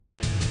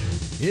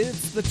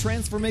It's the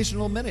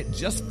Transformational Minute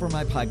just for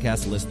my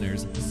podcast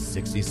listeners.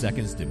 60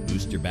 seconds to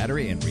boost your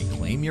battery and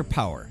reclaim your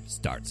power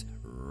starts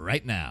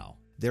right now.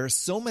 There are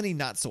so many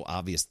not so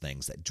obvious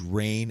things that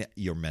drain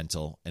your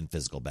mental and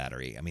physical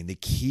battery. I mean, they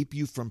keep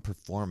you from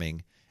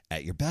performing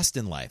at your best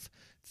in life.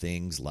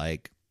 Things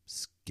like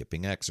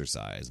skipping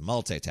exercise,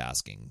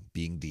 multitasking,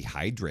 being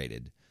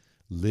dehydrated,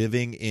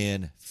 living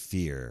in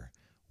fear,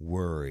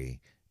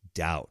 worry,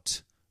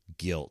 doubt,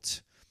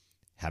 guilt,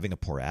 having a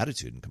poor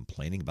attitude and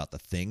complaining about the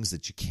things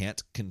that you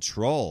can't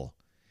control.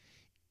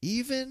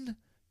 Even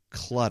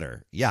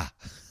clutter. Yeah,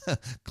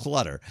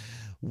 clutter.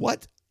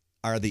 What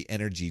are the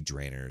energy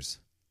drainers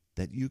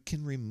that you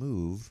can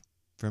remove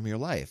from your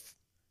life?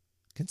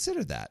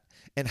 Consider that.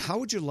 And how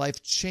would your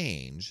life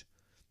change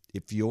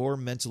if your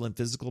mental and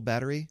physical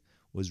battery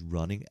was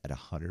running at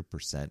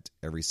 100%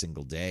 every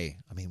single day?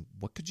 I mean,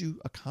 what could you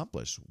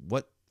accomplish?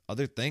 What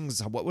other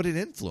things, what would it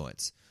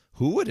influence?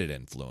 Who would it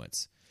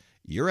influence?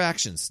 Your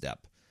action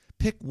step.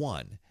 Pick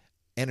one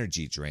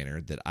energy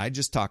drainer that I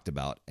just talked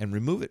about and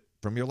remove it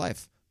from your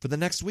life for the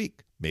next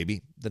week,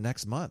 maybe the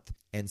next month,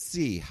 and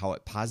see how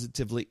it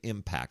positively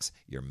impacts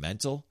your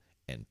mental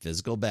and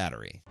physical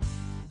battery.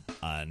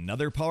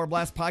 Another Power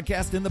Blast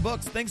podcast in the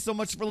books. Thanks so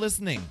much for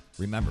listening.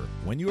 Remember,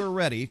 when you are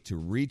ready to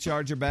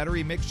recharge your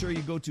battery, make sure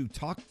you go to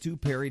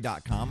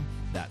talktoperry.com.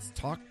 That's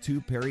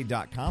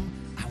talktoperry.com.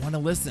 I want to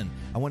listen.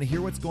 I want to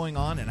hear what's going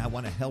on, and I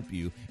want to help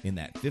you in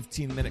that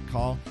 15-minute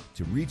call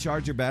to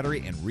recharge your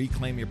battery and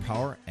reclaim your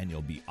power, and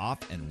you'll be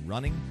off and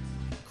running,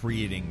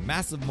 creating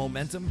massive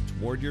momentum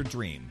toward your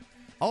dream.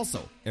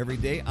 Also, every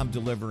day I'm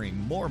delivering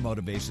more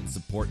motivation,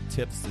 support,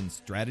 tips, and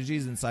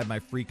strategies inside my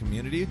free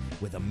community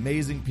with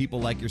amazing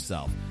people like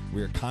yourself.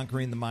 We are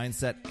conquering the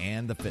mindset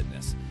and the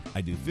fitness.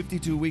 I do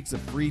 52 weeks of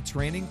free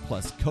training,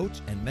 plus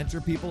coach and mentor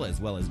people, as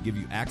well as give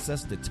you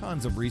access to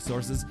tons of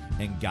resources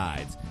and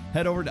guides.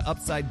 Head over to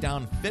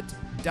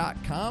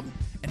UpsideDownFit.com.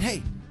 And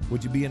hey,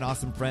 would you be an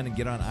awesome friend and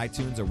get on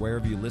iTunes or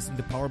wherever you listen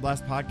to Power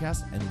Blast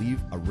podcasts and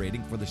leave a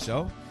rating for the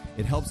show?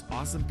 It helps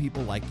awesome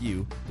people like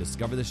you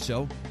discover the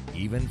show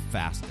even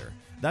faster.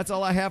 That's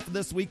all I have for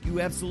this week.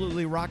 You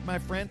absolutely rock, my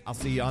friend. I'll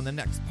see you on the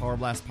next Power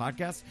Blast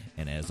podcast.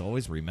 And as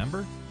always,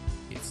 remember,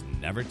 it's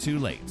never too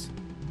late